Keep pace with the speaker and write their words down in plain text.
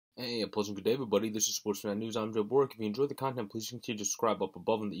Hey, a pleasant good day, everybody. This is Sportsman News. I'm Joe Bork. If you enjoy the content, please continue to subscribe up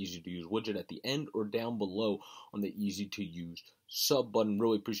above on the easy-to-use widget at the end or down below on the easy-to-use sub button.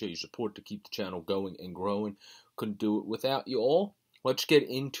 Really appreciate your support to keep the channel going and growing. Couldn't do it without you all. Let's get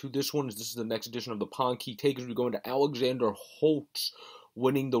into this one. This is the next edition of the Pond Key Takers. We go into Alexander Holtz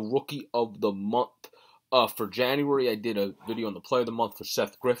winning the Rookie of the Month. For January, I did a video on the Player of the Month for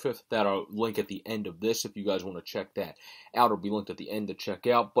Seth Griffith. That'll link at the end of this if you guys want to check that out. It'll be linked at the end to check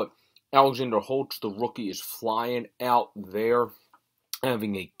out. But Alexander Holtz, the rookie, is flying out there,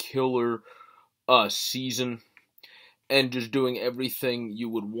 having a killer season, and just doing everything you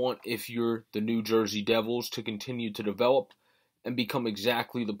would want if you're the New Jersey Devils to continue to develop and become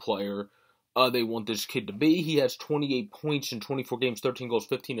exactly the player they want this kid to be. He has 28 points in 24 games, 13 goals,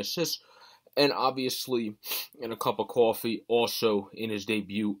 15 assists. And obviously, in a cup of coffee, also in his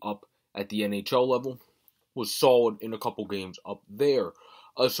debut up at the NHL level, was solid in a couple games up there.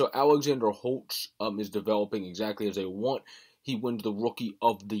 So Alexander Holtz is developing exactly as they want. He wins the Rookie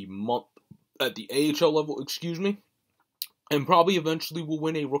of the Month at the AHL level, and probably eventually will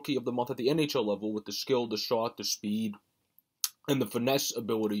win a Rookie of the Month at the NHL level with the skill, the shot, the speed, and the finesse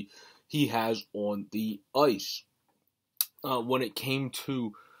ability he has on the ice. When it came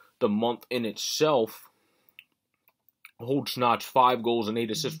to the month in itself, Holtz notched 5 goals and 8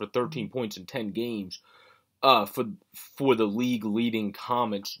 assists for 13 points in 10 games for the league-leading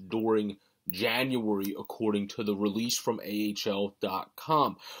Comets during January, according to the release from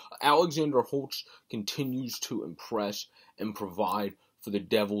AHL.com. Alexander Holtz continues to impress and provide for the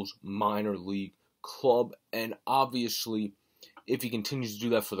Devils minor league club, and obviously, if he continues to do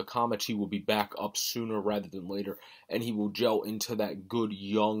that for the Comets, he will be back up sooner rather than later, and he will gel into that good,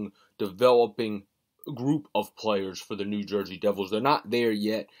 young, developing group of players for the New Jersey Devils. They're not there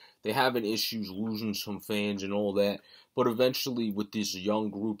yet. They having issues losing some fans and all that, but eventually with this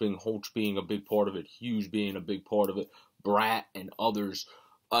young grouping, Holtz being a big part of it, Hughes being a big part of it, Bratt and others,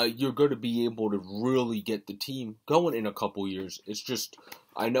 you're going to be able to really get the team going in a couple years. It's just,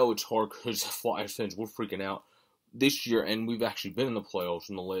 I know it's hard because Flyers fans, we're freaking out this year, and we've actually been in the playoffs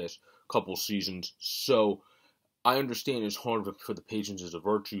in the last couple seasons, so I understand it's hard for the patience is a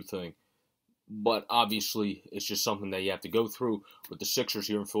virtue thing, but obviously it's just something that you have to go through. With the Sixers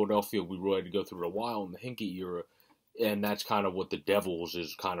here in Philadelphia, we really had to go through it a while in the Hinkie era, and that's kind of what the Devils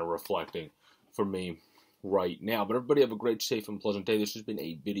is kind of reflecting for me right now. But everybody have a great, safe, and pleasant day. This has been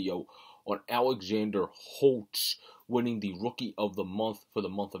a video on Alexander Holtz winning the Rookie of the Month for the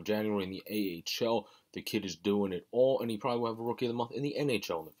month of January in the AHL. The kid is doing it all, and he probably will have a Rookie of the Month in the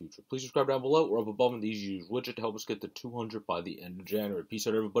NHL in the future. Please subscribe down below or up above in the easy-to-use widget to help us get to 200 by the end of January. Peace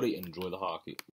out, everybody, and enjoy the hockey.